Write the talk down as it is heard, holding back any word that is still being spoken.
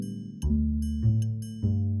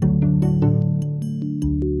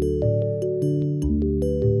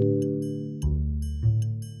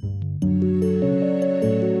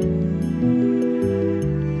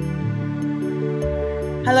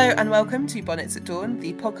welcome to Bonnets at Dawn,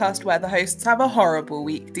 the podcast where the hosts have a horrible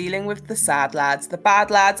week dealing with the sad lads, the bad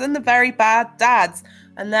lads, and the very bad dads.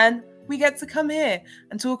 And then we get to come here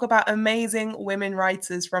and talk about amazing women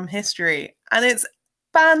writers from history. And it's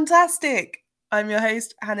fantastic. I'm your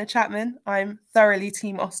host, Hannah Chapman. I'm thoroughly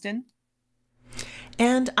Team Austen.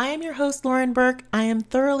 And I am your host, Lauren Burke. I am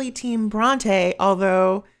thoroughly Team Bronte,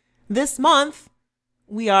 although this month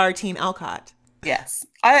we are Team Alcott. Yes.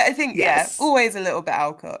 I think, Yes. Yeah, always a little bit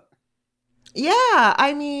Alcott. Yeah,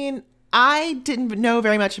 I mean, I didn't know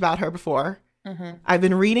very much about her before. Mm-hmm. I've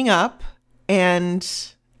been reading up, and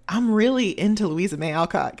I'm really into Louisa May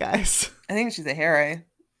Alcott, guys. I think she's a hero.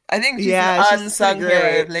 I think she's an unsung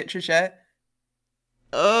hero of literature.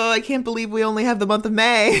 Oh, I can't believe we only have the month of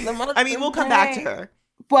May. We'll come back to her.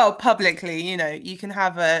 Well, publicly, you can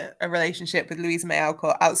have a relationship with Louisa May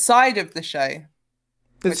Alcott outside of the show.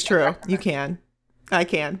 It's true. You can. I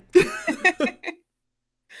can.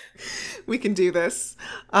 We can do this.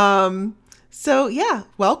 So yeah,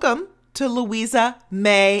 welcome to Louisa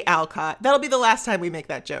May Alcott. That'll be the last time we make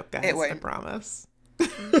that joke, guys. It won't. I promise.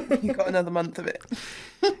 You got another month of it.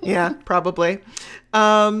 Yeah, probably.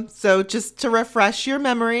 So just to refresh your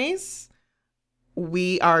memories,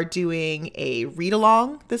 we are doing a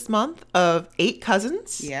read-along this month of 8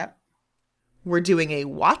 Cousins. Yep. We're doing a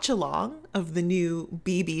watch-along of the new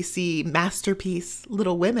BBC masterpiece,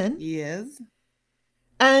 Little Women. Yes.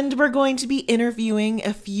 And we're going to be interviewing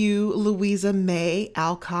a few Louisa May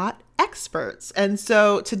Alcott experts. And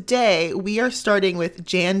so today we are starting with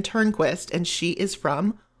Jan Turnquist, and she is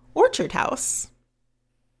from Orchard House.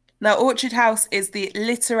 Now, Orchard House is the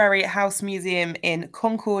Literary House Museum in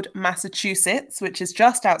Concord, Massachusetts, which is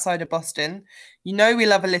just outside of Boston. You know we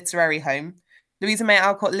love a literary home. Louisa May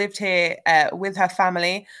Alcott lived here with her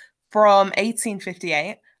family from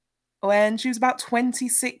 1858 when she was about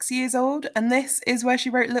 26 years old. And this is where she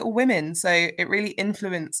wrote Little Women. So it really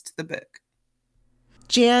influenced the book.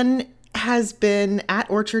 Jan has been at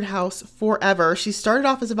Orchard House forever. She started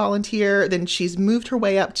off as a volunteer, then she's moved her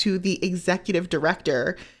way up to the executive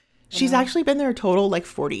director. She's actually been there a total like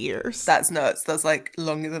 40 years. That's nuts. That's like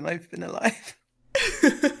longer than I've been alive.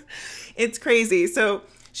 It's crazy. So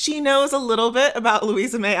she knows a little bit about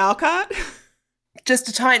Louisa May Alcott. Just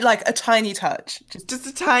a tiny touch. Just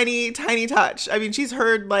a tiny, tiny touch. I mean, she's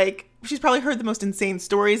probably heard the most insane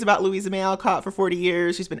stories about Louisa May Alcott for 40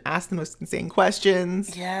 years. She's been asked the most insane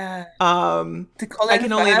questions. Yeah. I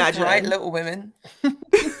can only imagine. Right, Little Women.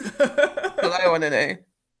 Well, I want to know.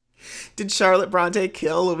 Did Charlotte Bronte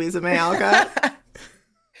kill Louisa May Alcott?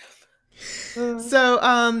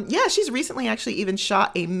 So, she's recently actually even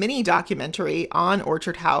shot a mini documentary on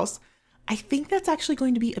Orchard House. I think that's actually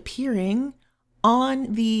going to be appearing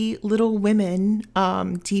on the Little Women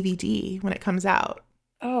DVD when it comes out.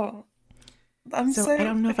 Oh, I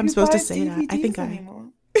don't know if I'm supposed to say that. I think anymore.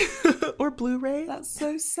 Or Blu-ray. That's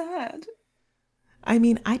so sad. I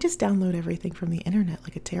mean, I just download everything from the internet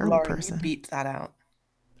like a terrible person. Beat that out.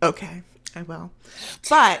 Okay, I will.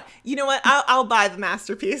 But you know what? I'll buy the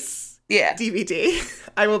masterpiece DVD.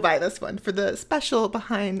 I will buy this one for the special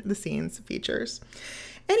behind the scenes features.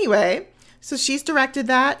 Anyway, so she's directed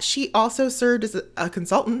that. She also served as a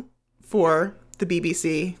consultant for the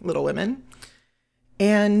BBC Little Women.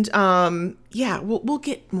 And we'll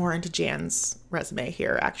get more into Jan's resume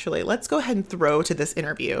here, actually. Let's go ahead and throw to this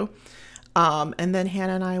interview. And then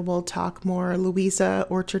Hannah and I will talk more Louisa,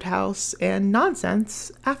 Orchard House, and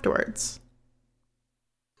nonsense afterwards.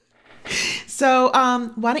 So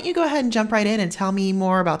why don't you go ahead and jump right in and tell me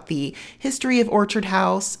more about the history of Orchard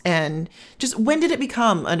House and just when did it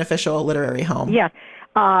become an official literary home? Yeah,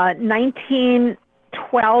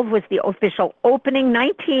 1912 was the official opening.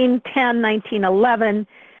 1910, 1911,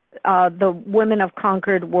 the women of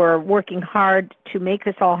Concord were working hard to make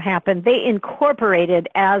this all happen. They incorporated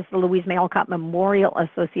as the Louisa May Alcott Memorial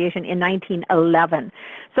Association in 1911.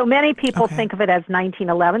 So many people think of it as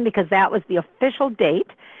 1911 because that was the official date.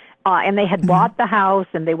 And they had bought the house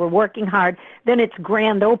and they were working hard. Then its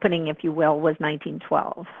grand opening, if you will, was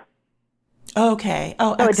 1912. Okay.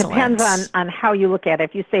 Oh, so excellent. It depends on how you look at it.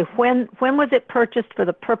 If you say when was it purchased for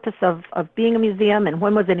the purpose of being a museum and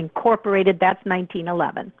when was it incorporated, that's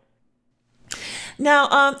 1911. Now,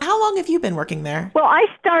 how long have you been working there? Well, I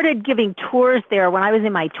started giving tours there when I was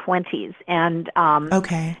in my 20s. And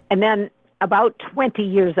and then about 20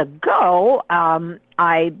 years ago,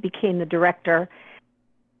 I became the director.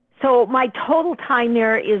 So my total time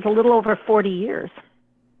there is a little over 40 years.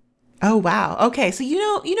 Oh, wow. Okay. So you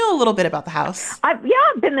know a little bit about the house. I've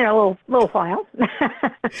been there a little while.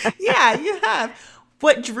 Yeah, you have.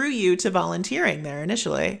 What drew you to volunteering there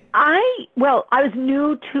initially? I was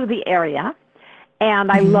new to the area,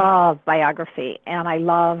 And I love biography, and I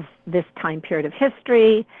love this time period of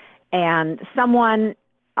history. And someone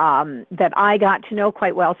that I got to know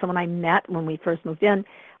quite well, someone I met when we first moved in,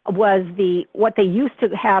 was what they used to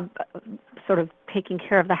have sort of taking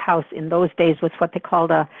care of the house in those days was what they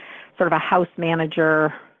called a sort of a house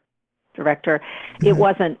manager director. It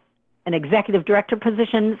wasn't an executive director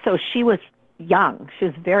position, so she was young. She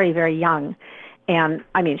was very, very young. And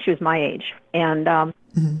I mean, she was my age. And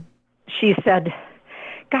she said,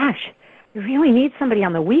 gosh, you really need somebody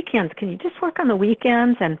on the weekends. Can you just work on the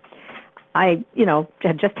weekends? And I,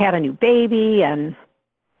 had just had a new baby, and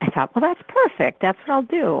I thought, well, that's perfect. That's what I'll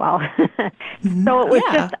do. So it was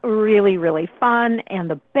just really, really fun. And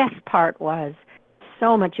the best part was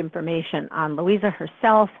so much information on Louisa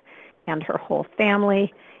herself and her whole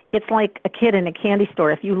family. It's like a kid in a candy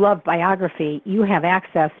store. If you love biography, you have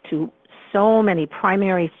access to so many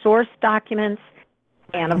primary source documents.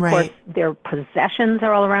 And, of course, their possessions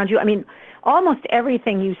are all around you. I mean, almost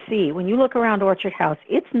everything you see, when you look around Orchard House,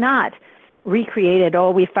 it's not recreated,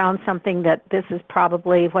 we found something that this is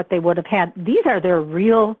probably what they would have had. These are their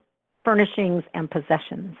real furnishings and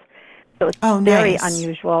possessions. So it's very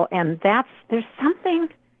unusual. And there's something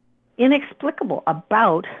inexplicable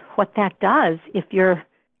about what that does if you're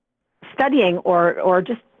studying or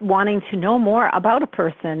just wanting to know more about a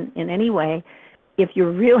person in any way. If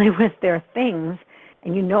you're really with their things,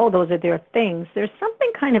 and those are their things, there's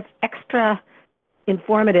something kind of extra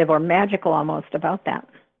informative or magical almost about that.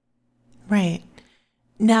 Right.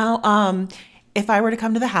 Now, if I were to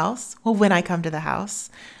come to the house, when I come to the house,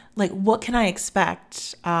 what can I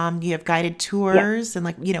expect? You have guided tours and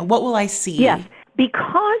what will I see? Yes.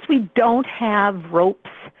 Because we don't have ropes,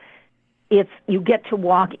 you get to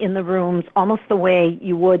walk in the rooms almost the way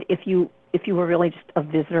you would if you were really just a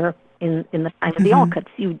visitor in the time of the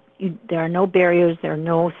Olcott's. There are no barriers, there are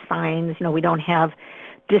no signs, we don't have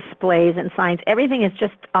displays and signs. Everything is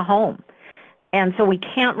just a home. And so we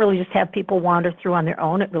can't really just have people wander through on their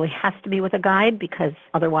own. It really has to be with a guide, because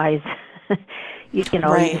otherwise, you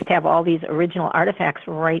just have all these original artifacts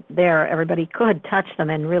right there. Everybody could touch them,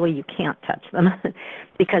 and really you can't touch them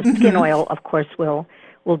because skin oil, of course, will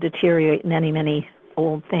deteriorate many, many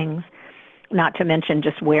old things, not to mention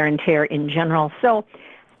just wear and tear in general. So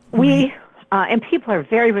we, and people are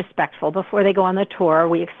very respectful. Before they go on the tour,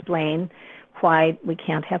 we explain why we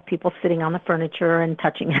can't have people sitting on the furniture and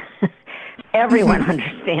touching Everyone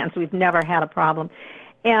understands. We've never had a problem.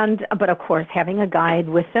 But of course, having a guide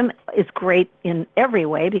with them is great in every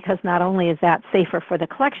way, because not only is that safer for the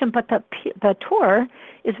collection, but the tour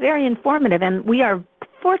is very informative. And we are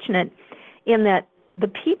fortunate in that the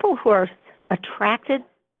people who are attracted,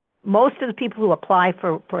 most of the people who apply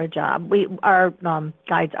for a job, our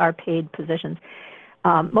guides are paid positions.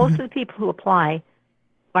 Most of the people who apply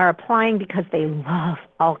are applying because they love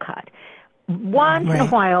Olcott. Once in a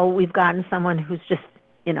while, we've gotten someone who's just,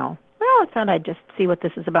 I thought I'd just see what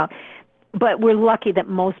this is about. But we're lucky that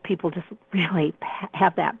most people just really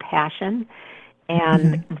have that passion.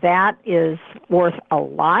 And that is worth a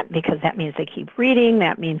lot, because that means they keep reading.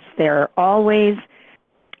 That means they're always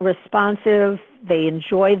responsive. They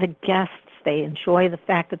enjoy the guests. They enjoy the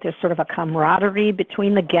fact that there's sort of a camaraderie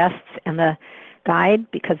between the guests and the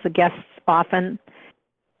guide, because the guests often,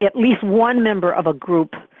 at least one member of a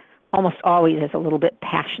group, almost always is a little bit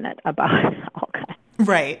passionate about Olcott.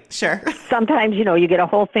 Right, sure. Sometimes, you get a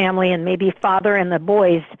whole family, and maybe father and the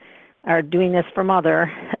boys are doing this for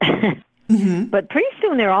mother. But pretty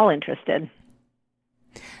soon they're all interested.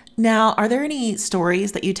 Now, are there any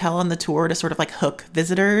stories that you tell on the tour to sort of hook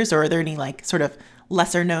visitors, or are there any sort of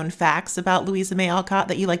lesser known facts about Louisa May Alcott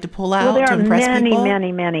that you like to pull out to impress people? There are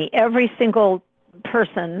many. Every single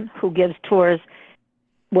person who gives tours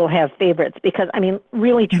will have favorites, because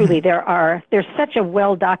really truly there's such a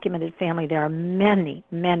well-documented family. There are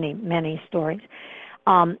many stories,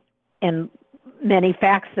 and many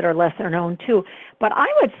facts that are lesser known too. But I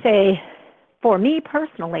would say, for me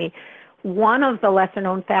personally, one of the lesser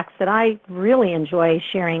known facts that I really enjoy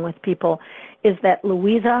sharing with people is that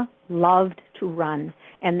Louisa loved to run.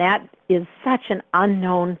 And that is such an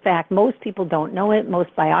unknown fact. Most people don't know it.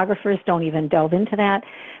 Most biographers don't even delve into that.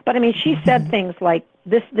 But she said things like,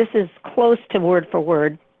 this is close to word for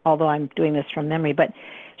word, although I'm doing this from memory, but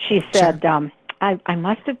she said, I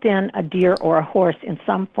must have been a deer or a horse in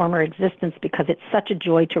some former existence, because it's such a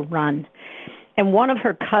joy to run. And one of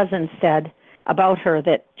her cousins said about her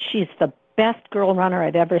that she's the best girl runner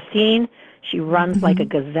I've ever seen. She runs like a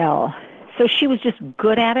gazelle. So she was just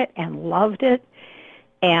good at it and loved it.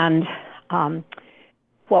 And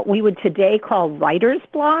what we would today call writer's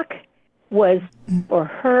block was for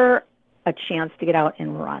her a chance to get out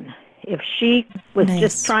and run. If she was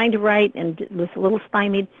just trying to write and was a little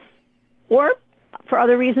stymied, or for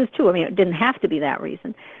other reasons too. I mean, it didn't have to be that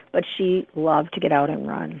reason, but she loved to get out and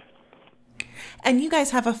run. And you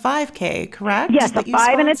guys have a 5K, correct? Yes, a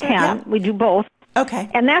 5 and a 10. Yeah. We do both. Okay.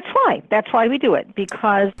 And that's why we do it,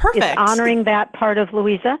 because it's honoring that part of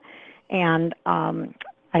Louisa, and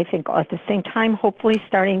I think at the same time, hopefully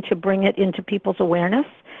starting to bring it into people's awareness.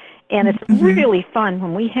 And it's really fun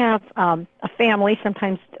when we have a family.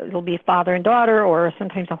 Sometimes it'll be father and daughter, or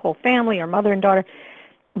sometimes a whole family, or mother and daughter.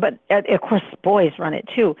 But, of course, boys run it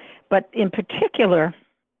too. But in particular,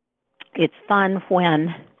 it's fun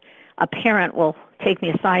when a parent will take me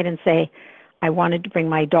aside and say, I wanted to bring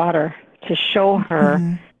my daughter to show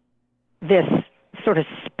her this sort of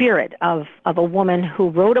spirit of a woman who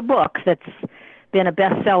wrote a book that's been a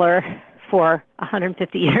bestseller for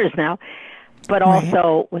 150 years now, but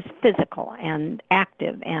also was physical and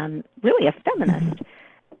active and really a feminist.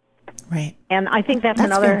 Right. And I think that's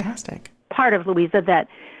another fantastic part of Louisa that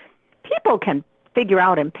people can figure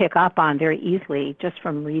out and pick up on very easily just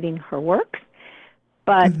from reading her works.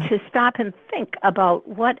 But to stop and think about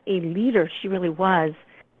what a leader she really was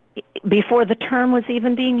before the term was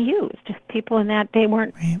even being used. People in that day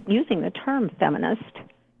weren't using the term feminist,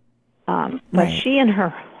 but she and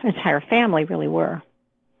her entire family really were.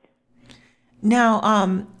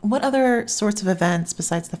 Now, what other sorts of events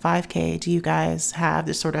besides the 5K do you guys have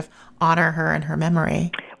to sort of honor her and her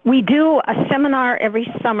memory? We do a seminar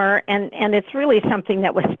every summer, and it's really something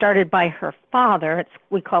that was started by her father.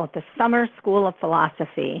 We call it the Summer School of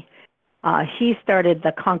Philosophy. He started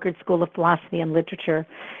the Concord School of Philosophy and Literature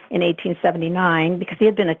in 1879 because he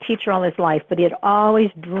had been a teacher all his life, but he had always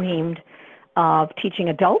dreamed of teaching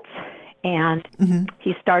adults, and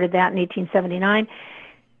he started that in 1879.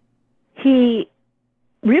 He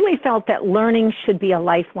really felt that learning should be a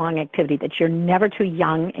lifelong activity, that you're never too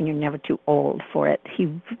young and you're never too old for it.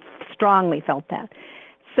 He strongly felt that.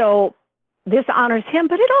 So this honors him,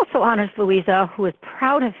 but it also honors Louisa, who is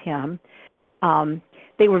proud of him.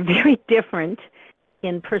 They were very different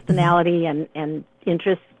in personality and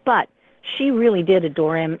interests, but she really did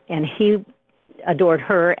adore him, and he adored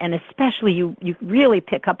her. And especially, you really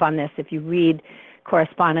pick up on this if you read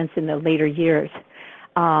correspondence in the later years.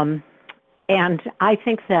 And I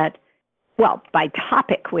think that, well, by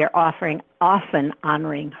topic, we're often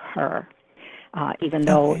honoring her, even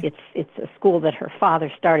though it's a school that her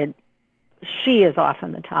father started. She is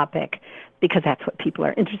often the topic because that's what people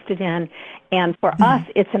are interested in. And for us,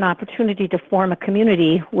 it's an opportunity to form a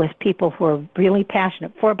community with people who are really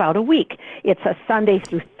passionate for about a week. It's a Sunday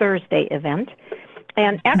through Thursday event.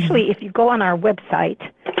 And actually, if you go on our website,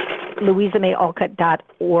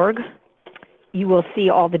 louisamayalcott.org, you will see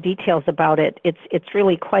all the details about it. It's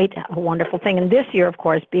really quite a wonderful thing. And this year, of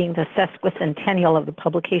course, being the sesquicentennial of the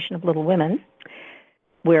publication of Little Women,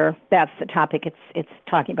 where that's the topic, it's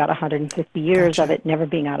talking about 150 years of it never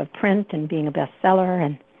being out of print and being a bestseller.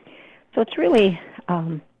 And so it's really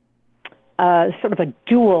sort of a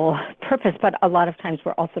dual purpose, but a lot of times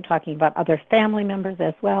we're also talking about other family members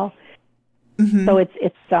as well. So it's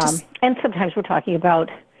and sometimes we're talking about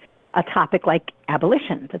a topic like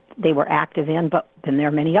abolition that they were active in, but then there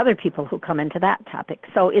are many other people who come into that topic.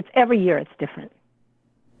 So it's every year it's different.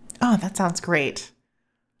 Oh, that sounds great.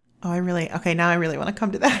 Oh, now I really want to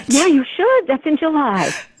come to that. Yeah, you should. That's in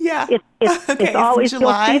July. Yeah. It's always,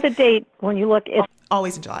 you'll see the date when you look. It's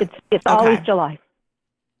always in July. It's always July.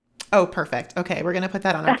 Oh, perfect. Okay, we're going to put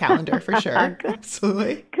that on our calendar for sure.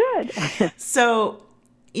 Absolutely. Good. So,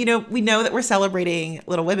 we know that we're celebrating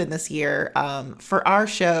Little Women this year. For our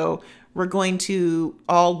show, we're going to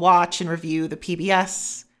all watch and review the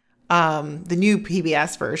PBS, the new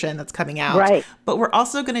PBS version that's coming out. Right. But we're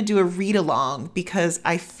also going to do a read along because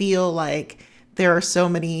I feel like there are so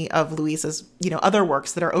many of Louisa's, other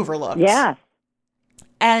works that are overlooked. Yeah.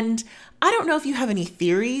 And I don't know if you have any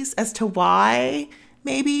theories as to why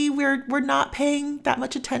maybe we're not paying that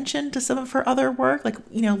much attention to some of her other work. Like,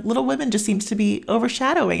 Little Women just seems to be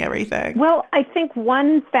overshadowing everything. Well, I think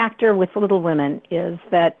one factor with Little Women is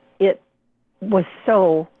that it was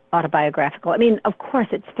so autobiographical. I mean, of course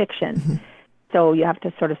it's fiction, so you have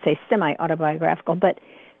to sort of say semi-autobiographical, but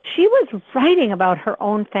she was writing about her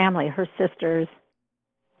own family, her sisters,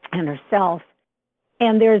 and herself.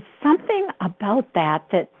 And there's something about that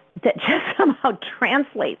just somehow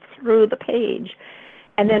translates through the page.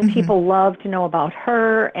 And then people love to know about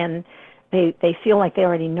her, and they feel like they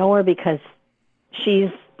already know her because she's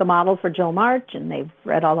the model for Jo March, and they've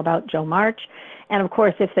read all about Jo March. And, of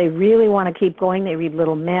course, if they really want to keep going, they read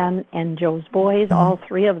Little Men and Jo's Boys. All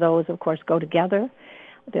three of those, of course, go together.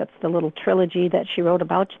 That's the little trilogy that she wrote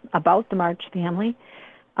about the March family.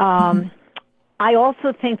 I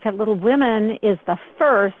also think that Little Women is the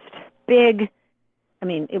first big, I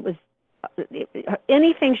mean, it was,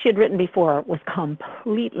 anything she had written before was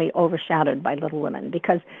completely overshadowed by Little Women,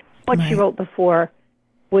 because what she wrote before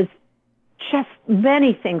was just,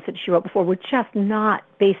 many things that she wrote before were just not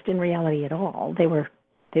based in reality at all. They were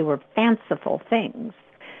fanciful things,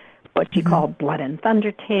 what she called Blood and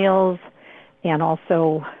Thunder tales, and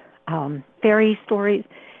also fairy stories.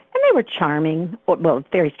 And they were charming. Well,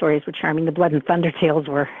 fairy stories were charming. The Blood and Thunder tales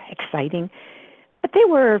were exciting. But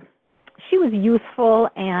she was youthful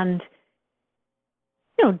and,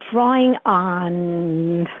 drawing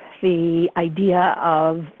on the idea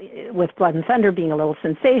of, with Blood and Thunder being a little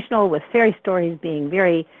sensational, with fairy stories being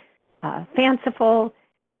very fanciful.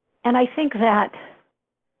 And I think that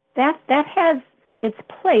has its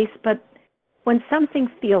place, but when something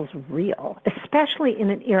feels real, especially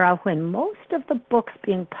in an era when most of the books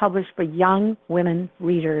being published for young women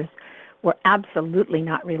readers were absolutely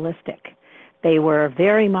not realistic. They were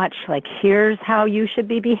very much like, here's how you should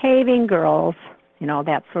be behaving, girls.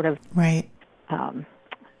 That sort of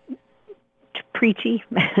preachy.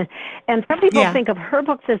 And some people think of her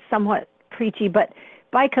books as somewhat preachy, but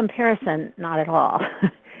by comparison, not at all.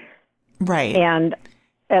 Right. And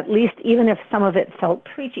at least, even if some of it felt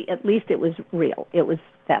preachy, at least it was real.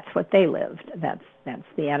 That's what they lived. That's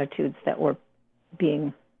the attitudes that were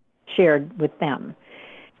being shared with them.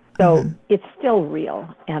 So it's still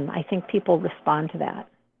real, and I think people respond to that.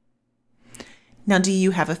 Now, do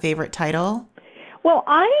you have a favorite title? Well,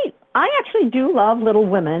 I actually do love Little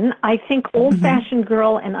Women. I think Old-Fashioned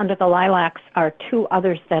Girl and Under the Lilacs are two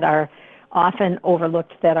others that are often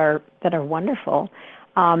overlooked that are wonderful.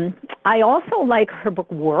 I also like her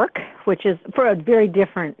book Work, which is for a very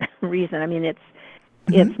different reason. I mean, it's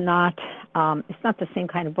not the same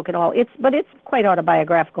kind of book at all. It's quite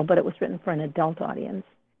autobiographical, but it was written for an adult audience.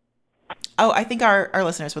 Oh, I think our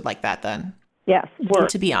listeners would like that then. Yes, Work.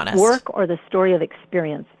 To be honest, Work or the Story of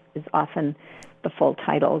Experience is often the full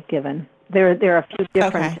title given. There are a few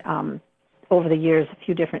different over the years, a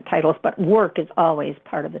few different titles, but Work is always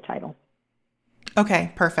part of the title.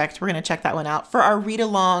 Okay, perfect. We're going to check that one out. For our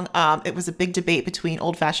read-along, it was a big debate between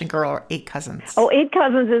Old-Fashioned Girl or Eight Cousins. Oh, Eight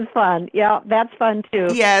Cousins is fun. Yeah, that's fun, too.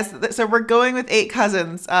 Yes, so we're going with Eight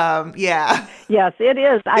Cousins. Yeah. Yes, it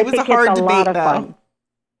is. I think it's a lot of fun.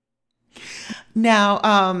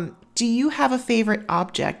 Now, do you have a favorite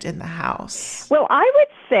object in the house? Well, I would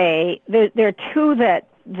say there are two that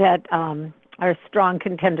are strong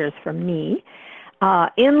contenders for me.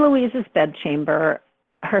 In Louisa's bedchamber,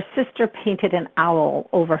 her sister painted an owl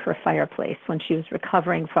over her fireplace when she was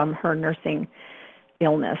recovering from her nursing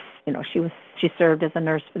illness. She served as a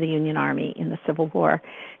nurse for the Union Army in the Civil War,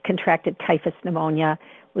 contracted typhus pneumonia,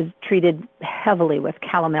 was treated heavily with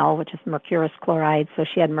calomel, which is mercurous chloride, so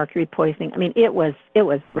she had mercury poisoning. I mean, it was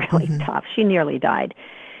really tough. She nearly died.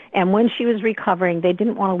 And when she was recovering, they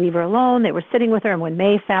didn't want to leave her alone. They were sitting with her, and when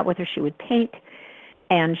May sat with her, she would paint.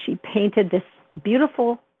 And she painted this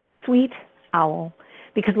beautiful, sweet owl,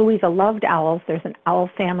 because Louisa loved owls. There's an owl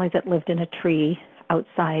family that lived in a tree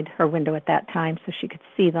outside her window at that time, so she could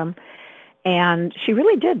see them. And she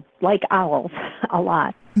really did like owls a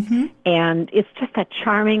lot. And it's just a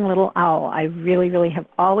charming little owl. I really, really have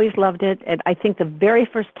always loved it. And I think the very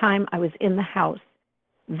first time I was in the house,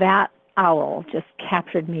 that owl just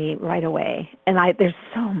captured me right away. And there's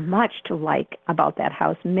so much to like about that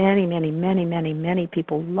house. Many, many, many, many, many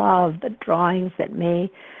people love the drawings that May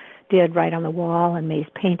did right on the wall and May's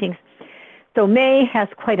paintings. So May has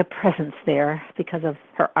quite a presence there because of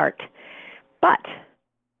her art. But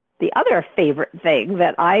the other favorite thing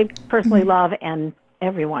that I personally love, and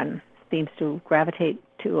everyone seems to gravitate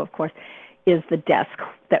to, of course, is the desk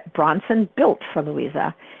that Bronson built for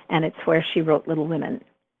Louisa, and it's where she wrote Little Women.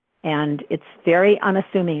 And it's very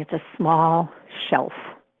unassuming. It's a small shelf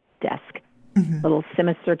desk, little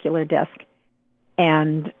semicircular desk,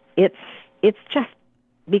 and it's just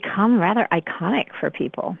become rather iconic for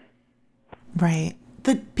people. Right.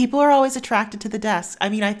 The people are always attracted to the desk. I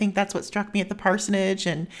mean, I think that's what struck me at the parsonage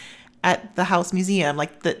and at the House Museum,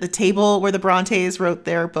 like the table where the Brontes wrote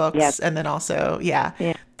their books, and then also,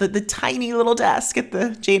 the tiny little desk at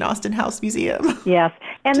the Jane Austen House Museum. Yes,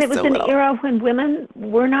 and Just it was so an little. era when women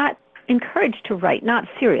were not encouraged to write, not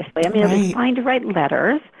seriously. I mean, it was fine to write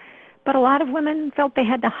letters, but a lot of women felt they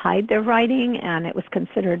had to hide their writing, and it was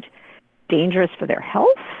considered dangerous for their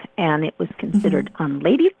health, and it was considered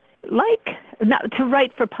unladylike not to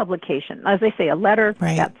write for publication. As I say, a letter,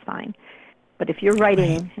 that's fine. But if you're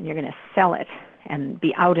writing and you're going to sell it and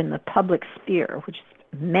be out in the public sphere, which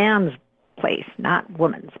is man's place, not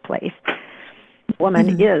woman's place,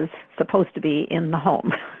 Woman is supposed to be in the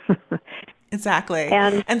home. Exactly.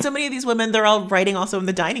 And so many of these women, they're all writing also in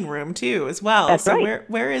the dining room too, as well. That's so right.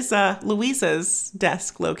 where is Louisa's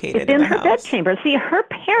desk located? It's in her bedchamber. See, her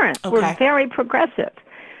parents were very progressive.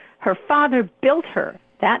 Her father built her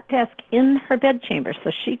that desk in her bedchamber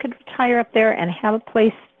so she could retire up there and have a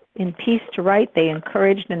place in peace to write. They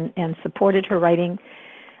encouraged and supported her writing.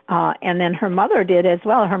 And then her mother did as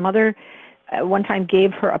well. Her mother one time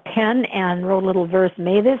gave her a pen and wrote a little verse,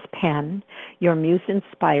 "May this pen your muse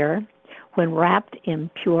inspire when wrapped in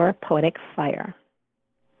pure poetic fire."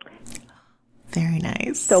 Very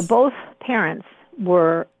nice. So both parents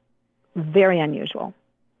were very unusual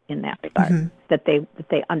in that regard, that they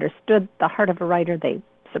understood the heart of a writer. They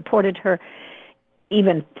supported her.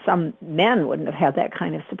 Even some men wouldn't have had that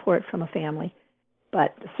kind of support from a family,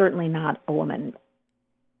 but certainly not a woman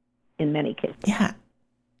in many cases. Yeah,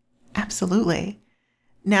 absolutely.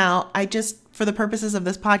 Now, for the purposes of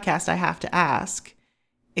this podcast, I have to ask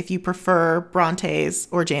if you prefer Brontes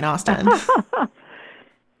or Jane Austen.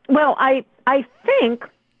 Well, I think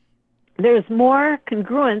there's more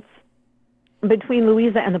congruence between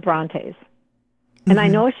Louisa and the Brontes. And I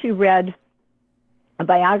know she read a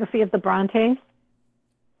biography of the Brontes.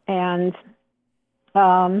 And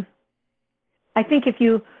I think if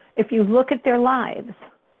you look at their lives,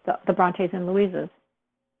 the Brontes and Louisa's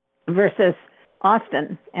versus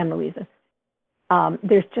Austen and Louisa,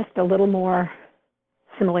 there's just a little more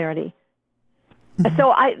similarity.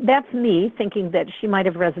 So that's me thinking that she might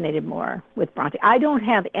have resonated more with Bronte. I don't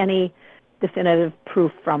have any definitive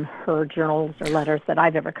proof from her journals or letters that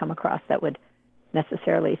I've ever come across that would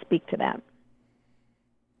necessarily speak to that.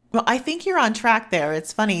 Well, I think you're on track there.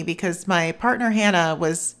 It's funny because my partner Hannah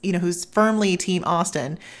was, who's firmly Team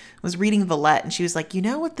Austen, was reading Villette, and she was like, you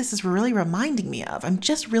know what this is really reminding me of? I'm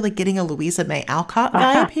just really getting a Louisa May Alcott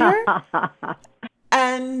vibe here.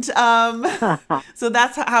 And so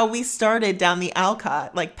that's how we started down the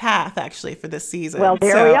Alcott path, actually, for this season. Well,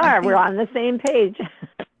 there we are. We're on the same page.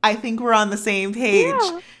 I think we're on the same page.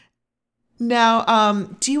 Yeah. Now,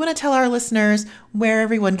 do you want to tell our listeners where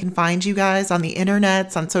everyone can find you guys on the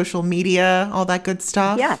internets, on social media, all that good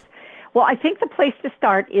stuff? Yes. Well, I think the place to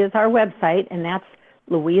start is our website, and that's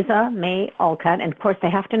Louisa May Alcott. And, of course, they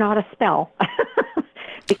have to know how to spell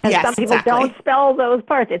because some people don't spell those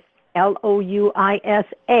parts. It's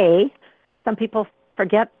Louisa. Some people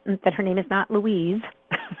forget that her name is not Louise.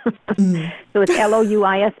 So it's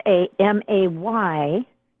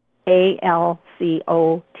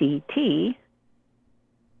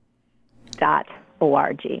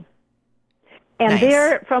LouisaMayAlcott.org.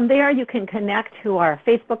 And from there you can connect to our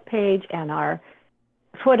Facebook page and our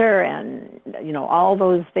Twitter and all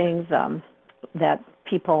those things that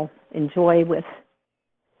people enjoy with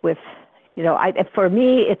for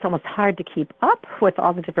me, it's almost hard to keep up with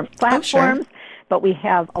all the different platforms, but we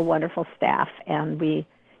have a wonderful staff, and we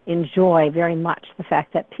enjoy very much the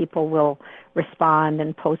fact that people will respond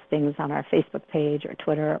and post things on our Facebook page or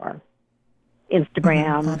Twitter or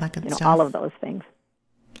Instagram, all that good stuff. All of those things.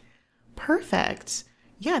 Perfect.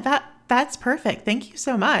 Yeah, that's perfect. Thank you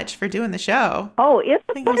so much for doing the show. Oh, it's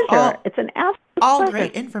a pleasure. It's an absolute pleasure.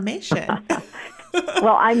 Great information.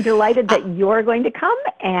 Well, I'm delighted that you're going to come,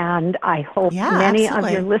 and I hope many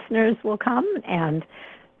of your listeners will come, and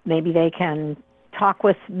maybe they can talk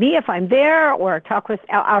with me if I'm there, or talk with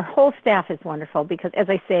our whole staff is wonderful because, as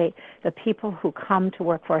I say, the people who come to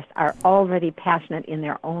work for us are already passionate in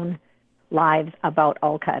their own lives about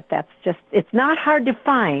Alcott. It's not hard to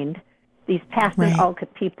find these passionate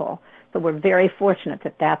Alcott people. So we're very fortunate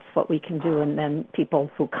that that's what we can do, and then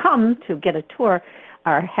people who come to get a tour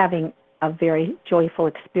are having a very joyful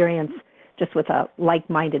experience just with a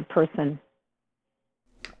like-minded person.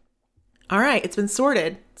 All right, it's been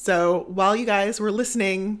sorted. So while you guys were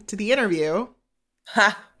listening to the interview,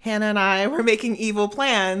 Hannah and I were making evil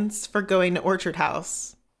plans for going to Orchard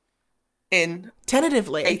House.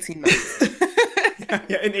 Tentatively 18 months.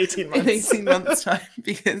 In 18 months. In 18 months' time,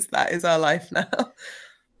 because that is our life now.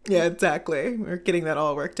 Yeah, exactly. We're getting that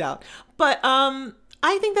all worked out. But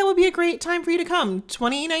I think that would be a great time for you to come.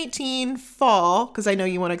 2019 fall, because I know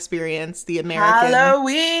you want to experience the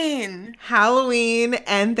American Halloween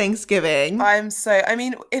and Thanksgiving.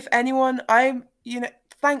 If anyone,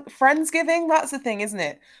 Friendsgiving, that's the thing, isn't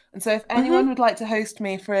it? And so if anyone would like to host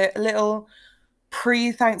me for a little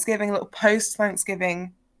pre-Thanksgiving, a little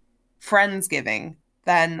post-Thanksgiving Friendsgiving,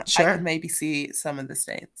 then I could maybe see some of the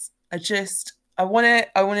states. I want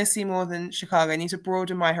to see more than Chicago. I need to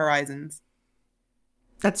broaden my horizons.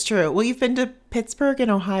 That's true. Well, you've been to Pittsburgh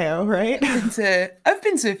and Ohio, right? I've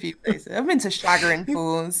been to a few places. I've been to Chagrin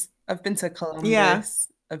Falls. I've been to Columbus. Yeah.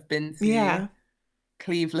 I've been to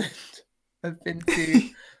Cleveland. I've been to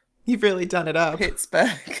You've really done it up.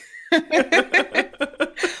 Pittsburgh.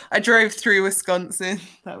 I drove through Wisconsin.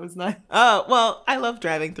 That was nice. Oh, well, I love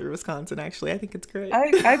driving through Wisconsin, actually. I think it's great.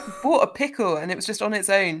 I bought a pickle and it was just on its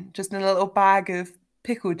own, just in a little bag of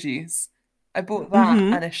pickle juice. I bought that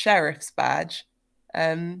and a sheriff's badge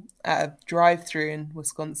at a drive-through in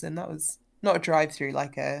Wisconsin. That was not a drive-through,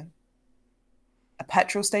 like a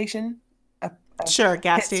petrol station. Sure,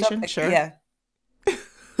 gas station, sure. Yeah.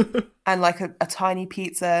 And like a tiny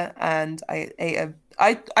pizza, and I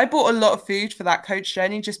bought a lot of food for that coach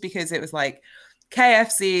journey just because it was like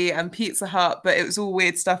KFC and Pizza Hut, but it was all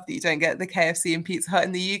weird stuff that you don't get at the KFC and Pizza Hut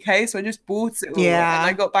in the UK. So I just bought it all. Yeah. And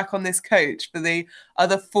I got back on this coach for the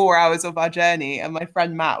other 4 hours of our journey. And my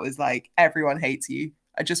friend Matt was like, everyone hates you.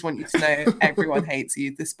 I just want you to know everyone hates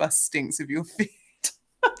you. This bus stinks of your feet.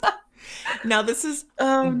 Now, this is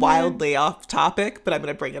wildly off topic, but I'm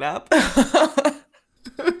going to bring it up.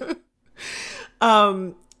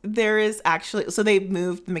 There is actually, so they've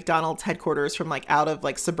moved the McDonald's headquarters from like out of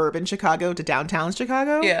like suburban Chicago to downtown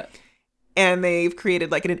Chicago. Yeah. And they've created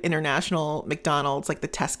like an international McDonald's, like the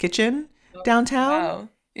test kitchen downtown. Wow.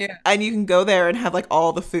 Yeah. And you can go there and have like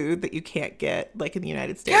all the food that you can't get like in the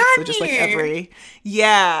United States. Can so just like you?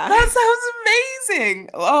 Yeah. That sounds amazing.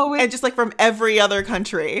 Oh, and just like from every other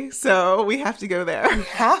country. So we have to go there. We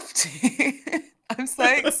have to. I'm so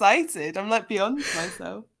excited. I'm like beyond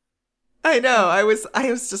myself. I know. I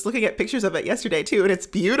was just looking at pictures of it yesterday too, and it's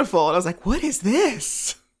beautiful. And I was like, what is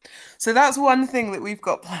this? So that's one thing that we've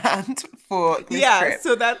got planned for this trip.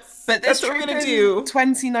 So that's what we're going to do.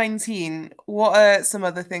 2019, what are some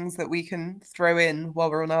other things that we can throw in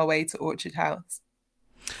while we're on our way to Orchard House?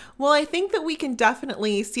 Well, I think that we can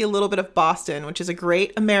definitely see a little bit of Boston, which is a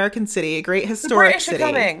great American city, a great historic city. The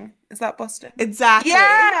British are coming. Is that Boston? Exactly.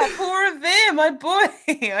 Yeah, poor of them, my boy.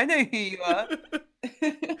 I know who you are.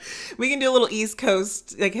 We can do a little East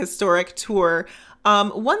Coast like historic tour.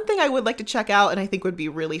 One thing I would like to check out and I think would be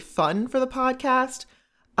really fun for the podcast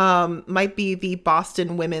might be the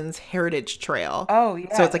Boston Women's Heritage Trail. Oh,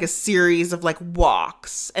 yeah. So it's like a series of like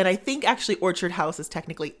walks. And I think actually Orchard House is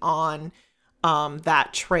technically on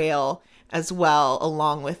that trail as well,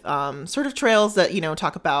 along with sort of trails that, you know,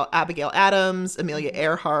 talk about Abigail Adams, Amelia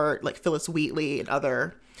Earhart, like Phyllis Wheatley, and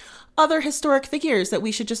other historic figures that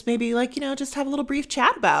we should just maybe like, you know, just have a little brief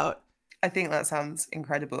chat about. I think that sounds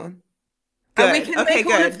incredible. Good. And we can make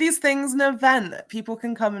all of these things an event that people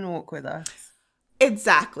can come and walk with us.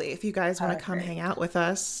 Exactly. If you guys want to come hang out with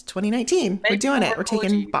us, 2019, we're doing it. We're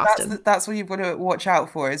taking Boston. That's what you've got to watch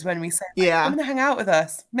out for is when we say, I'm going to hang out with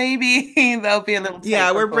us. Maybe there'll be a little tape we're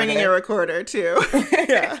recorder. bringing a recorder too.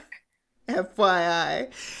 Yeah.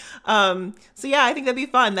 FYI. So yeah, I think that'd be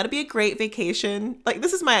fun. That'd be a great vacation. Like,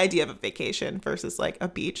 this is my idea of a vacation versus like a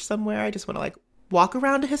beach somewhere. I just want to like walk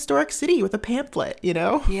around a historic city with a pamphlet, you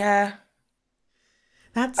know? Yeah.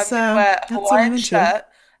 That's wear a Hawaiian shirt,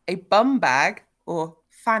 a bum bag or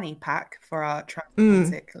fanny pack for our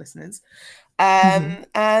transatlantic listeners, and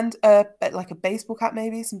like a baseball cap,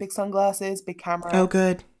 maybe some big sunglasses, big camera. Oh,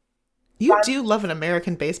 good. You do love an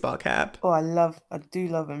American baseball cap. Oh, I do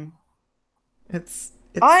love them. It's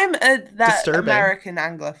I'm that disturbing. American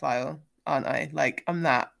Anglophile, aren't I? Like, I'm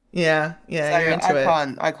that. Yeah, so you're into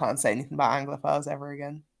it. I can't say anything about Anglophiles ever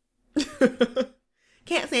again.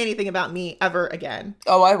 Can't say anything about me ever again.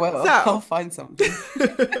 Oh, I will. So, I'll find something.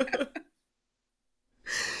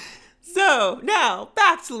 So, now,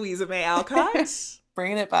 back to Louisa May Alcott.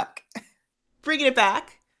 Bringing it back.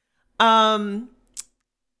 I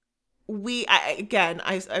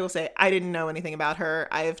will say, I didn't know anything about her.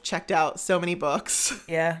 I have checked out so many books.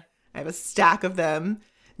 Yeah. I have a stack of them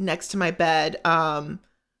next to my bed.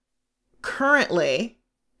 Currently,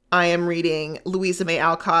 I am reading Louisa May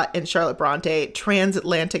Alcott and Charlotte Bronte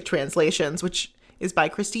Transatlantic Translations, which is by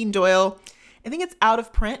Christine Doyle. I think it's out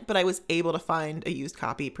of print, but I was able to find a used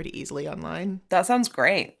copy pretty easily online. That sounds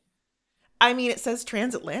great. I mean, it says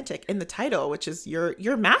transatlantic in the title, which is your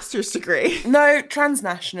master's degree. No,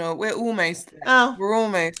 transnational. We're almost there. Oh. We're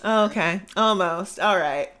almost. Okay. Almost. All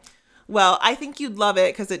right. Well, I think you'd love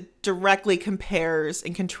it because it directly compares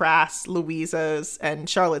and contrasts Louisa's and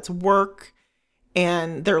Charlotte's work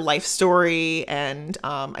and their life story. And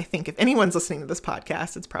I think if anyone's listening to this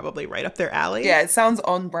podcast, it's probably right up their alley. Yeah, it sounds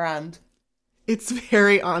on brand. It's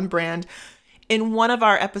very on brand. In one of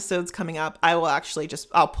our episodes coming up,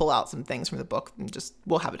 I'll pull out some things from the book and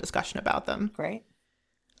we'll have a discussion about them. Great.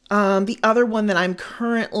 The other one that I'm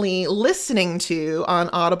currently listening to on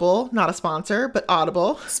Audible, not a sponsor, but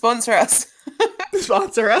Audible. Sponsor us.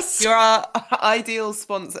 Sponsor us. You're our ideal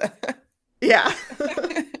sponsor. Yeah.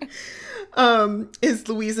 is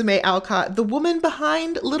Louisa May Alcott, The Woman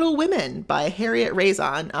Behind Little Women by Harriet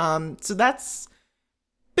Raison. So that's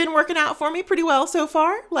been working out for me pretty well so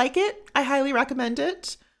far. Like it. I highly recommend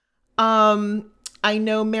it. I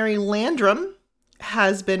know Mary Landrum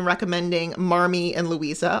has been recommending Marmee and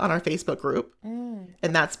Louisa on our Facebook group.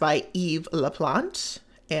 And that's by Eve LaPlante.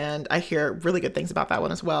 And I hear really good things about that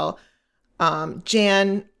one as well.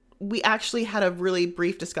 Jan, we actually had a really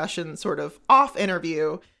brief discussion, sort of off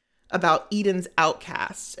interview, about Eden's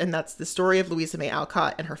Outcast. And that's the story of Louisa May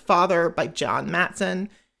Alcott and her father by John Matson.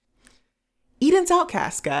 Eden's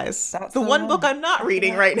Outcast, guys. That's the one book I'm not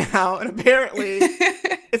reading right now. And apparently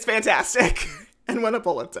it's fantastic and won a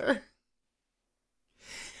Pulitzer.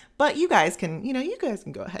 But you guys can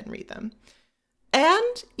go ahead and read them.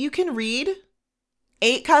 And you can read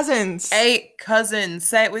 8 Cousins. 8 Cousins.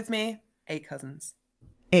 Say it with me. 8 Cousins.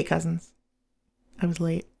 8 Cousins. I was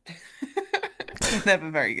late. I'm never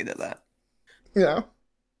very good at that. Yeah.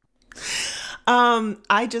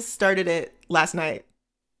 I just started it last night.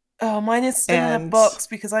 Oh, mine is still in a box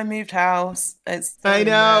because I moved house. I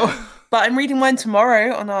know. But I'm reading mine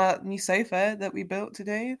tomorrow on our new sofa that we built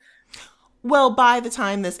today. Well, by the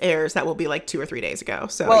time this airs, that will be like 2 or 3 days ago.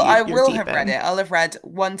 So I will have read it. I'll have read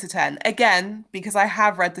 1 to 10. Again, because I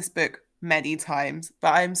have read this book many times,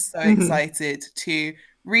 but I'm so excited to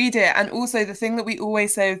read it. And also the thing that we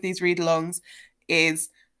always say with these read-alongs is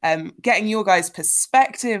getting your guys'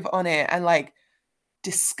 perspective on it and like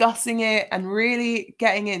discussing it and really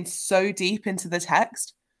getting in so deep into the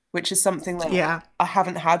text, which is something that I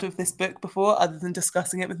haven't had with this book before other than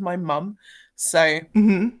discussing it with my mum. So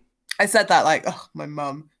I said that like, oh, my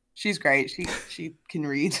mum, she's great. She can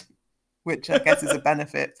read, which I guess is a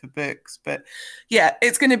benefit for books. But yeah,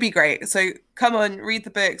 it's going to be great. So come on, read the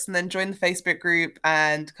books and then join the Facebook group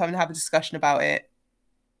and come and have a discussion about it.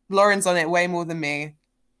 Lauren's on it way more than me.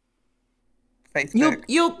 Facebook.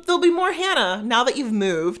 There'll be more Hannah now that you've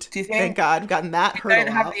moved. Do you think? Thank God, I've gotten that hurdle out. I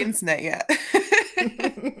don't have the internet yet.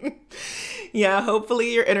 Yeah,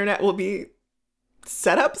 hopefully your internet will be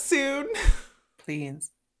set up soon.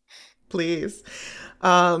 Please.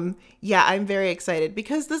 Yeah, I'm very excited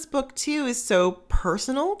because this book too is so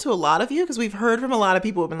personal to a lot of you, because we've heard from a lot of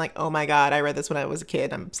people who've been like, oh my God, I read this when I was a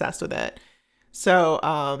kid. I'm obsessed with it. So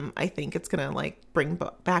I think it's going to like bring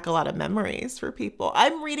back a lot of memories for people.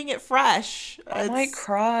 I'm reading it fresh. I might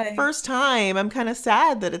cry. First time. I'm kind of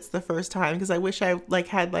sad that it's the first time because I wish I like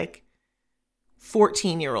had like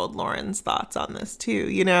 14-year-old Lauren's thoughts on this too,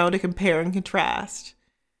 to compare and contrast.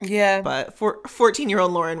 Yeah. But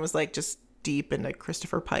 14-year-old Lauren was like just deep into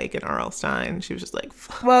Christopher Pike and R.L. Stein. She was just like,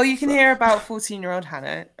 well, you can hear about 14-year-old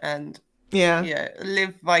Hannah and yeah,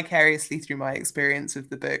 live vicariously through my experience of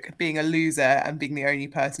the book, being a loser and being the only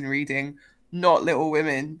person reading not Little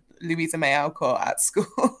Women, Louisa May Alcott at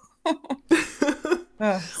school.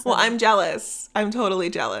 Well, I'm jealous. I'm totally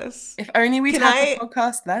jealous. If only we'd had the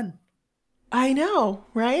podcast then. I know,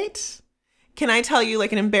 right? Can I tell you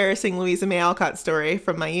like an embarrassing Louisa May Alcott story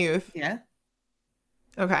from my youth? Yeah.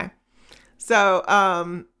 Okay. So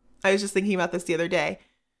I was just thinking about this the other day.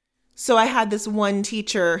 So I had this one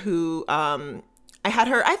teacher who I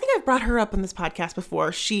think I've brought her up on this podcast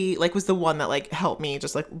before. She like was the one that like helped me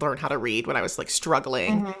just like learn how to read when I was like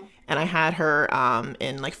struggling. Mm-hmm. And I had her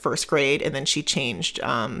in like first grade, and then she changed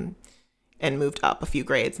and moved up a few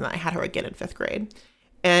grades, and then I had her again in fifth grade.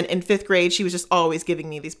 And in fifth grade, she was just always giving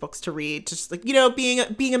me these books to read, just like,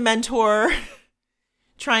 being a mentor,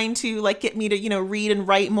 trying to like get me to, read and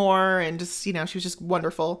write more. And just, she was just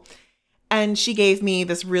wonderful. And she gave me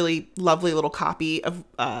this really lovely little copy of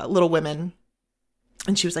Little Women.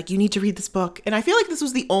 And she was like, you need to read this book. And I feel like this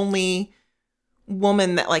was the only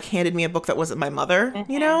woman that like handed me a book that wasn't my mother,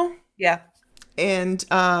 mm-hmm. Yeah. And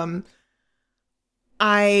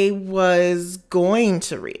I was going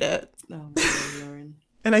to read it. Oh, Lauren.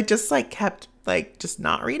 And I just like kept like just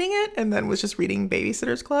not reading it, and then was just reading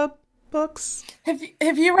Babysitter's Club books. Have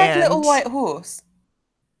you read Little White Horse?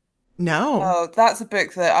 No. Oh, that's a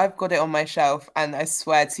book that I've got it on my shelf, and I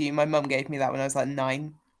swear to you, my mum gave me that when I was like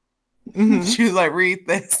 9. Mm-hmm. She was like, read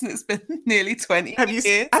this. It's been nearly 20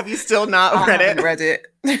 years. Have you still not read it? I haven't read it.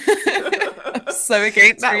 I'm so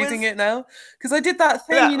against reading it now. Because I did that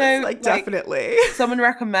thing, like definitely. Someone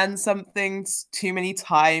recommends something too many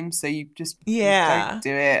times, so you just don't do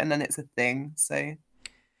it, and then it's a thing. So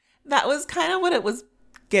that was kind of what it was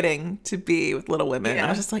getting to be with Little Women. Yeah. I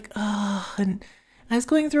was just like, oh, and I was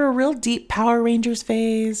going through a real deep Power Rangers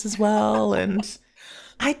phase as well, and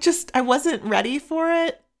I wasn't ready for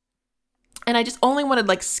it. And I just only wanted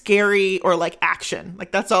like scary or like action.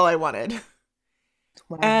 Like that's all I wanted.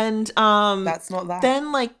 Wow. And that's not that.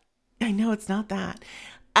 Then like I know it's not that.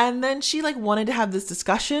 And then she like wanted to have this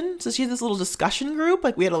discussion. So she had this little discussion group.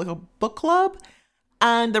 Like we had like a book club.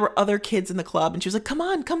 And there were other kids in the club. And she was like, come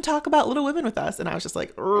on, come talk about Little Women with us. And I was just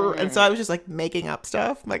like, and so I was just like making up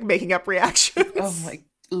stuff, like making up reactions. Oh my,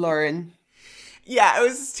 Lauren. Yeah, it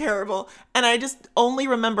was terrible. And I just only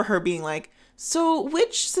remember her being like, so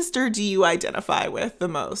which sister do you identify with the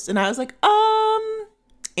most? And I was like,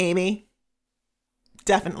 Amy.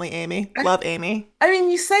 Definitely Amy. Love Amy. I mean,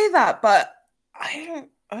 you say that, but I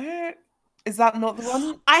don't, is that not the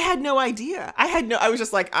one? I had no idea. I was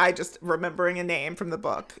just like, I just remembering a name from the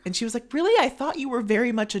book. And she was like, really? I thought you were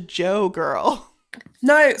very much a Jo girl.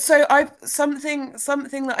 No, so something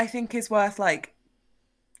that I think is worth like,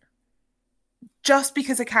 just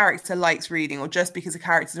because a character likes reading or just because a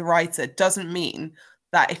character's a writer doesn't mean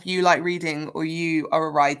that if you like reading or you are a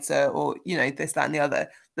writer or, you know, this, that, and the other,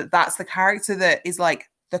 that's the character that is like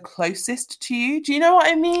the closest to you. Do you know what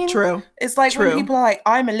I mean? True. It's like when people are like,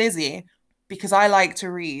 I'm a Lizzie because I like to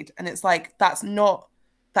read. And it's like, that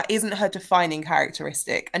isn't her defining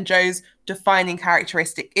characteristic. And Jo's defining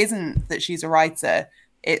characteristic isn't that she's a writer.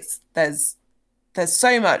 It's there's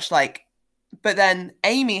so much like, but then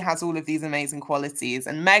Amy has all of these amazing qualities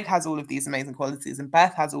and Meg has all of these amazing qualities and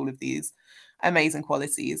Beth has all of these amazing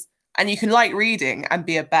qualities. And you can like reading and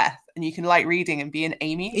be a Beth and you can like reading and be an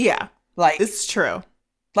Amy. Yeah. Like, it's true.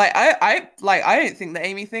 Like I don't think the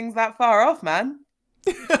Amy thing's that far off, man.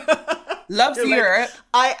 Loves Europe.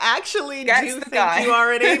 I actually do think you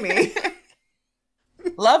are an Amy.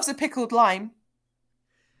 Loves a pickled lime.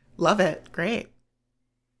 Love it. Great.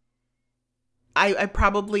 I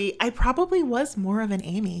probably was more of an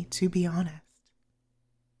Amy, to be honest.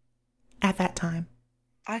 At that time.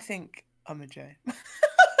 I think I'm a Jo.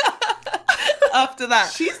 After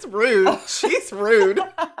that. She's rude. She's rude.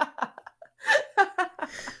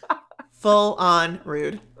 Full on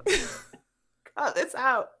rude. Cut this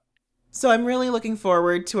out. So I'm really looking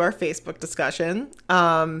forward to our Facebook discussion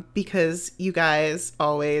because you guys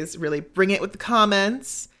always really bring it with the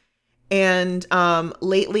comments. And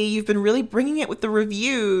lately you've been really bringing it with the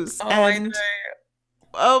reviews. Oh, and I know.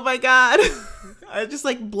 Oh my God. I just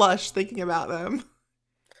like blush thinking about them.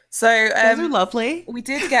 So those are lovely. We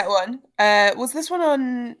did get one. Was this one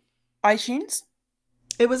on iTunes?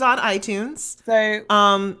 It was on iTunes.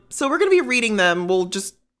 So we're gonna be reading them.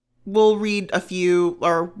 We'll read a few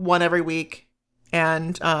or one every week.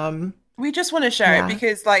 And we just want to share it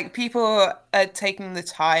because like people are taking the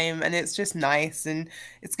time and it's just nice and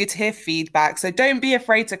it's good to hear feedback. So don't be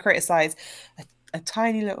afraid to criticize a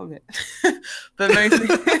tiny little bit, but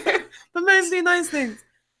mostly nice things.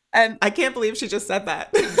 I can't believe she just said that.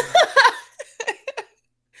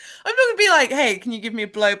 I'm not gonna be like, hey, can you give me a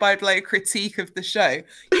blow-by-blow critique of the show?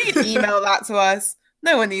 You can email that to us.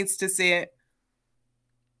 No one needs to see it.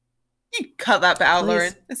 You cut that bit out,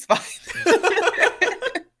 Lauren. It's fine.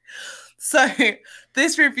 So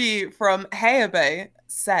this review from Hayabo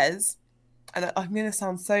says, and I'm going to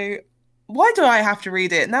sound so... Why do I have to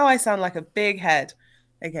read it? Now I sound like a big head.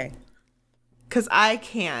 Okay. Because I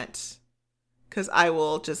can't. Because I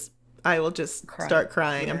will just start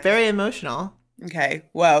crying. Yeah. I'm very emotional. Okay.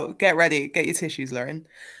 Well, get ready. Get your tissues, Lauren.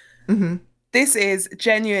 Mm-hmm. This is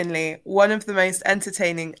genuinely one of the most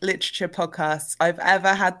entertaining literature podcasts I've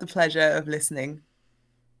ever had the pleasure of listening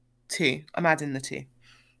to. I'm adding the two.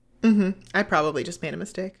 Mm-hmm. I probably just made a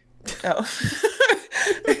mistake. Oh.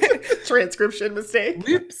 Transcription mistake.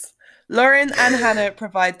 Whoops. Lauren and Hannah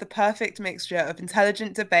provide the perfect mixture of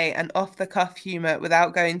intelligent debate and off-the-cuff humour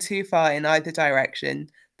without going too far in either direction.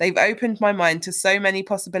 They've opened my mind to so many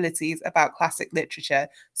possibilities about classic literature,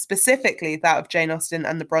 specifically that of Jane Austen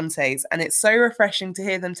and the Brontes, and it's so refreshing to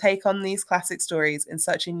hear them take on these classic stories in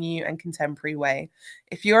such a new and contemporary way.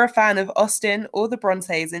 If you're a fan of Austen or the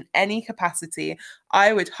Brontes in any capacity,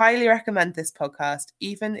 I would highly recommend this podcast,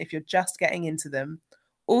 even if you're just getting into them.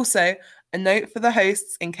 Also, a note for the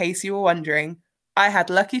hosts in case you were wondering, I had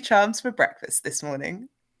Lucky Charms for breakfast this morning.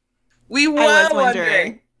 We were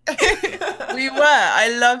wondering. We were.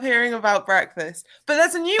 I love hearing about breakfast. But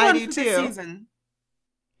there's a new one for this season.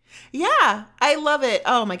 Yeah, I love it.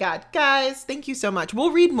 Oh my God. Guys, thank you so much.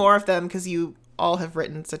 We'll read more of them because you all have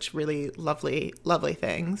written such really lovely, lovely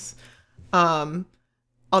things. Although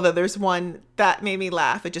there's one that made me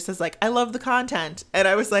laugh. It just says like, I love the content. And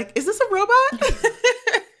I was like, is this a robot?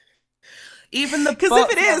 Even the because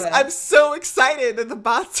if it is, I'm so excited that the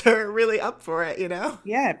bots are really up for it, you know?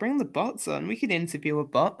 Yeah, bring the bots on. We could interview a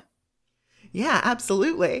bot. Yeah,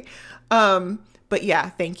 absolutely. But yeah,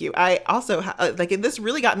 thank you. I also this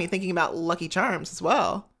really got me thinking about Lucky Charms as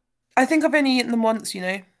well. I think I've only eaten them once, you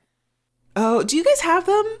know. Oh, do you guys have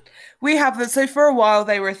them? We have them. So for a while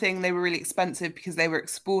they were a thing. They were really expensive because they were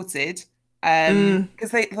exported.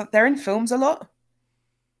 Because they're in films a lot.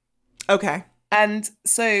 Okay. And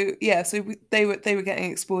so yeah, they were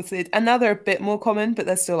getting exported, and now they're a bit more common, but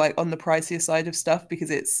they're still like on the pricier side of stuff because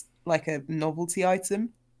it's like a novelty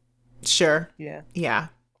item. Sure. Yeah. Yeah.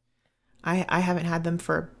 I haven't had them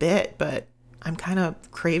for a bit, but I'm kind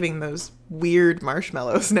of craving those weird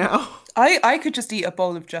marshmallows now. I could just eat a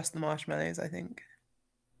bowl of just the marshmallows, I think.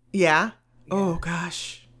 Yeah? Yeah. Oh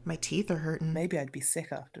gosh, my teeth are hurting. Maybe I'd be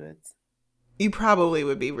sick afterwards. You probably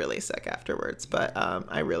would be really sick afterwards, but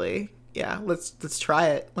I really, yeah, let's try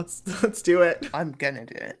it. Let's do it. I'm gonna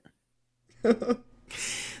do it.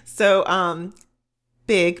 So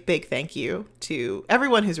big thank you to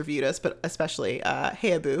everyone who's reviewed us, but especially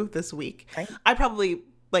Hey Boo this week. I probably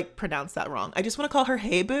like pronounced that wrong. I just want to call her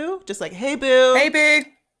Hey Boo, just like Hey Boo. Hey Boo.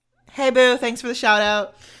 Hey Boo, thanks for the shout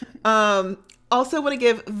out. Also want to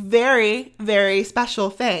give very, very special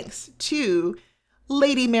thanks to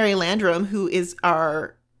Lady Mary Landrum, who is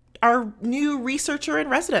our new researcher in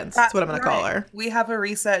residence. That's what I'm going to call her. We have a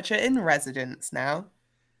researcher in residence now.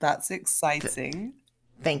 That's exciting.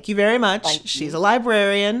 Thank you very much. She's a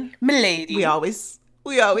librarian. Milady. We always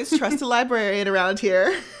trust a librarian around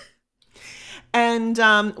here. And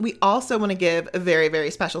we also want to give a very,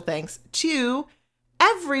 very special thanks to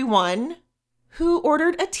everyone who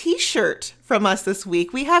ordered a t-shirt from us this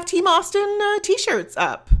week. We have Team Austin t-shirts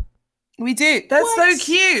up. We do. That's so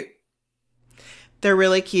cute. They're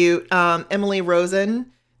really cute. Emily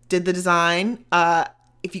Rosen did the design.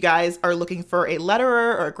 If you guys are looking for a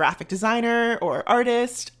letterer or a graphic designer or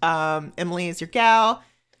artist, Emily is your gal.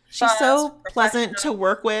 She's so pleasant to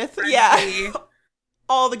work with. Friendly. Yeah.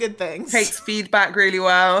 All the good things. Takes feedback really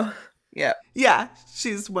well. Yeah. Yeah.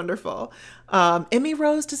 She's wonderful. Emmy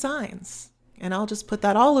Rose Designs. And I'll just put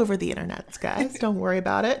that all over the internet, guys. Don't worry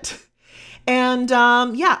about it. And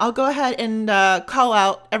yeah, I'll go ahead and call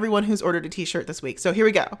out everyone who's ordered a t-shirt this week. So here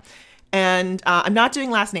we go. And I'm not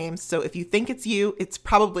doing last names, so if you think it's you, it's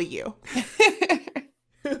probably you.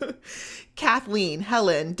 Kathleen,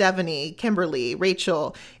 Helen, Devaney, Kimberly,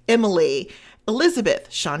 Rachel, Emily, Elizabeth,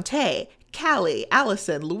 Shantae, Callie,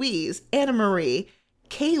 Allison, Louise, Anna Marie,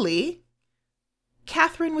 Kaylee,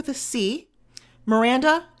 Catherine with a C,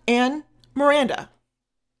 Miranda, and Miranda.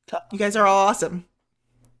 You guys are all awesome.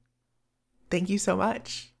 Thank you so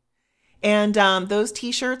much. And those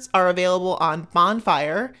t-shirts are available on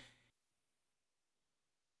Bonfire.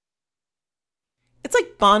 It's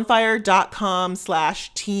like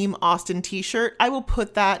bonfire.com/Team Austin t-shirt. I will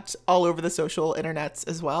put that all over the social internets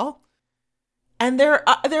as well. And they're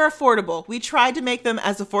affordable. We tried to make them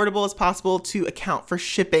as affordable as possible to account for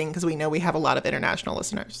shipping because we know we have a lot of international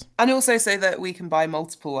listeners. And also so that we can buy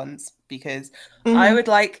multiple ones because I would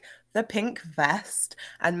like the pink vest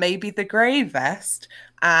and maybe the grey vest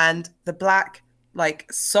and the black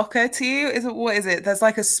like soccer tee. What is it? There's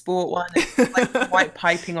like a sport one, it's like white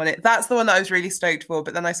piping on it. That's the one that I was really stoked for,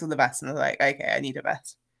 but then I saw the vest and I was like, okay, I need a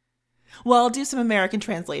vest. Well, I'll do some American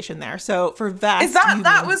translation there. So for vest, is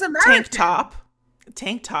that was American?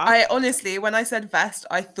 Tank top. I honestly, when I said vest,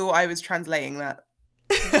 I thought I was translating that.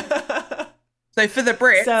 So for the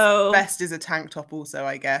Brits, vest is a tank top also,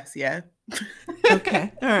 I guess, yeah.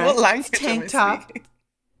 Okay, all right. What language tank top.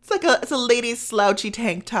 Speaking? It's a lady's slouchy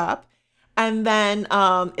tank top. And then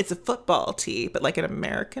it's a football tee, but like an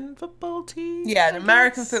American football tee. Yeah, an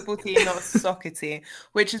American football tee, not a soccer tee,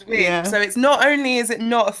 which is weird. Yeah. So it's not only is it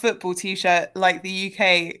not a football t-shirt like the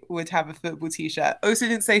UK would have a football t-shirt. I also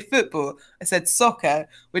didn't say football. I said soccer,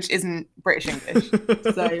 which isn't British English.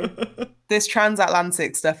 So this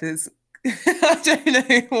transatlantic stuff is I don't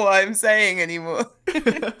know what I'm saying anymore.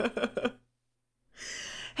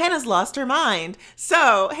 Hannah's lost her mind.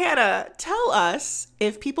 So, Hannah, tell us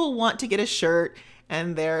if people want to get a shirt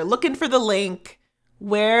and they're looking for the link,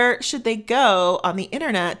 where should they go on the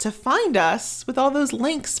internet to find us with all those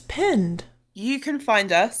links pinned? You can find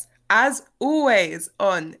us, as always,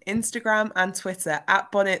 on Instagram and Twitter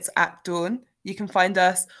at Bonnets at Dawn. You can find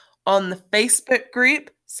us on the Facebook group,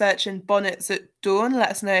 searching Bonnets at Dawn.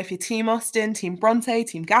 Let us know if you're Team Austin, Team Bronte,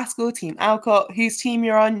 Team Gaskell, Team Alcott, whose team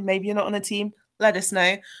you're on. Maybe you're not on a team. Let us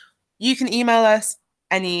know. You can email us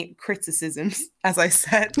any criticisms, as I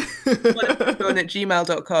said,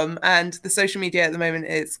 @gmail.com. And the social media at the moment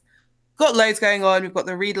is got loads going on. We've got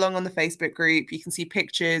the read along on the Facebook group. You can see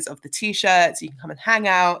pictures of the t-shirts. You can come and hang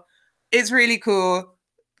out. It's really cool.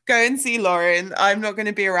 Go and see Lauren. I'm not going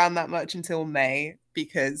to be around that much until May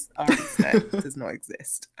because our internet does not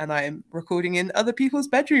exist. And I am recording in other people's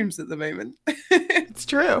bedrooms at the moment. It's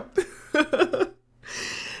true.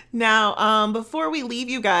 Now, before we leave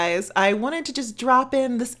you guys, I wanted to just drop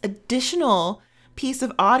in this additional piece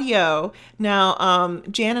of audio. Now,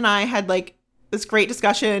 Jan and I had like this great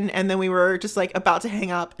discussion, and then we were just like about to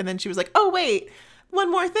hang up, and then she was like, oh, wait, one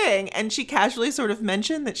more thing. And she casually sort of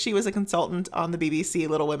mentioned that she was a consultant on the BBC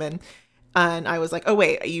Little Women. And I was like, oh,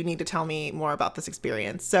 wait, you need to tell me more about this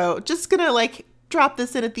experience. So just gonna like drop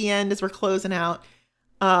this in at the end as we're closing out.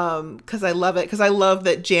 Because I love it. Because I love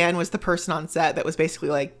that Jan was the person on set that was basically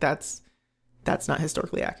like, that's not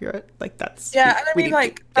historically accurate. Like that's and I mean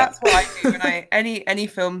like that's what I do when I any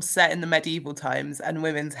film set in the medieval times and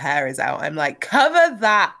women's hair is out. I'm like, cover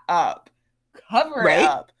that up, cover it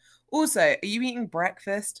up. Also, are you eating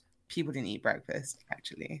breakfast? People didn't eat breakfast.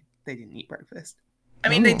 Actually, they didn't eat breakfast. I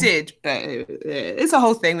mean, they did, but it's a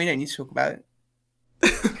whole thing. We don't need to talk about it.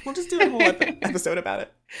 We'll just do a whole episode about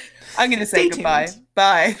it. I'm going to say goodbye.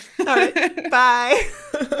 Bye. All right. Bye.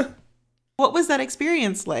 What was that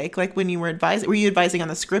experience like? Like when you were advising, were you advising on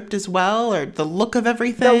the script as well, or the look of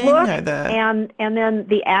everything? The look, and then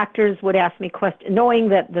the actors would ask me questions, knowing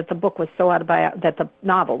that the book was so that the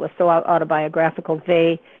novel was so autobiographical.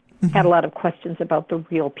 They had a lot of questions about the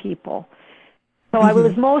real people. So I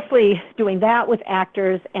was mostly doing that with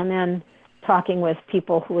actors, and then talking with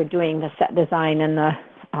people who were doing the set design and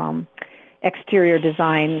the exterior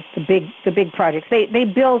design, the big projects. They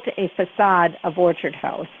built a facade of Orchard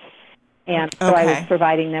House, and so I was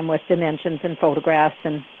providing them with dimensions and photographs,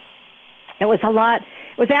 and it was a lot.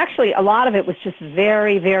 It was actually a lot of it was just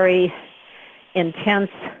very, very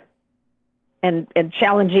intense and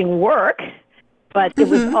challenging work. But it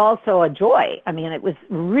was also a joy. I mean, it was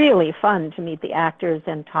really fun to meet the actors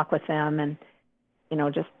and talk with them and, you know,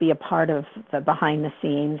 just be a part of the behind the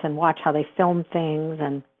scenes and watch how they film things.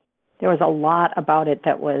 And there was a lot about it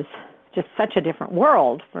that was just such a different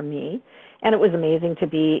world for me. And it was amazing to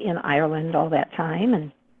be in Ireland all that time.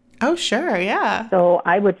 And oh, sure, yeah. So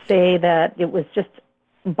I would say that it was just,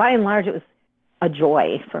 by and large, it was a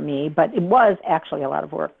joy for me. But it was actually a lot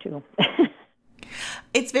of work, too.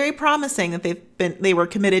 It's very promising that they were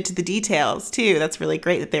committed to the details too. That's really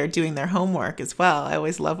great that they're doing their homework as well. I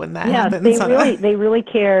always love when that happens. They really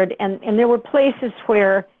cared, and there were places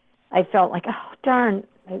where I felt like, oh darn,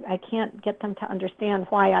 I can't get them to understand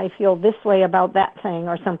why I feel this way about that thing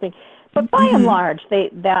or something. But by and large,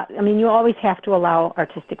 you always have to allow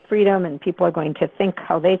artistic freedom, and people are going to think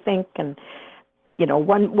how they think. And you know,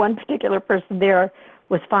 one particular person there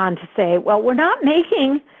was fond to say, well, we're not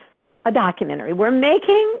making a documentary. We're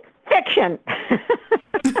making fiction.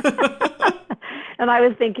 And I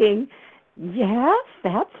was thinking, yes,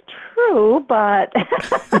 that's true, but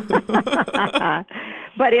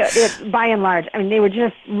but it by and large, I mean, they were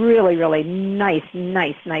just really, really nice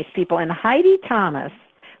people. And Heidi Thomas,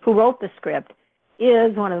 who wrote the script,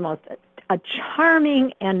 is one of the most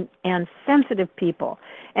charming and sensitive people.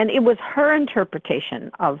 And it was her interpretation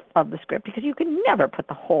of the script, because you could never put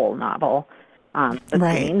the whole novel on the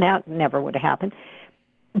screen. That never would have happened.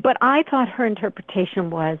 But I thought her interpretation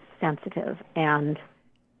was sensitive and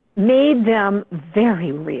made them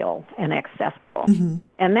very real and accessible.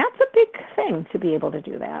 And that's a big thing, to be able to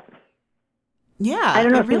do that. Yeah, I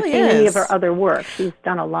don't know if you've seen any of her other work. She's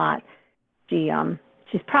done a lot.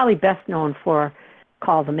 She's probably best known for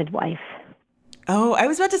Call the Midwife. Oh, I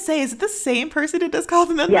was about to say, is it the same person who does Call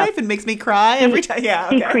the Midwife and makes me cry every time? Yeah,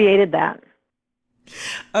 he created that.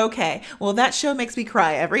 Okay. Well, that show makes me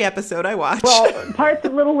cry every episode I watch. Well, parts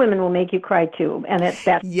of Little Women will make you cry too. And it's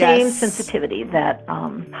that same sensitivity that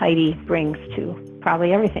Heidi brings to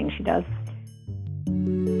probably everything she does.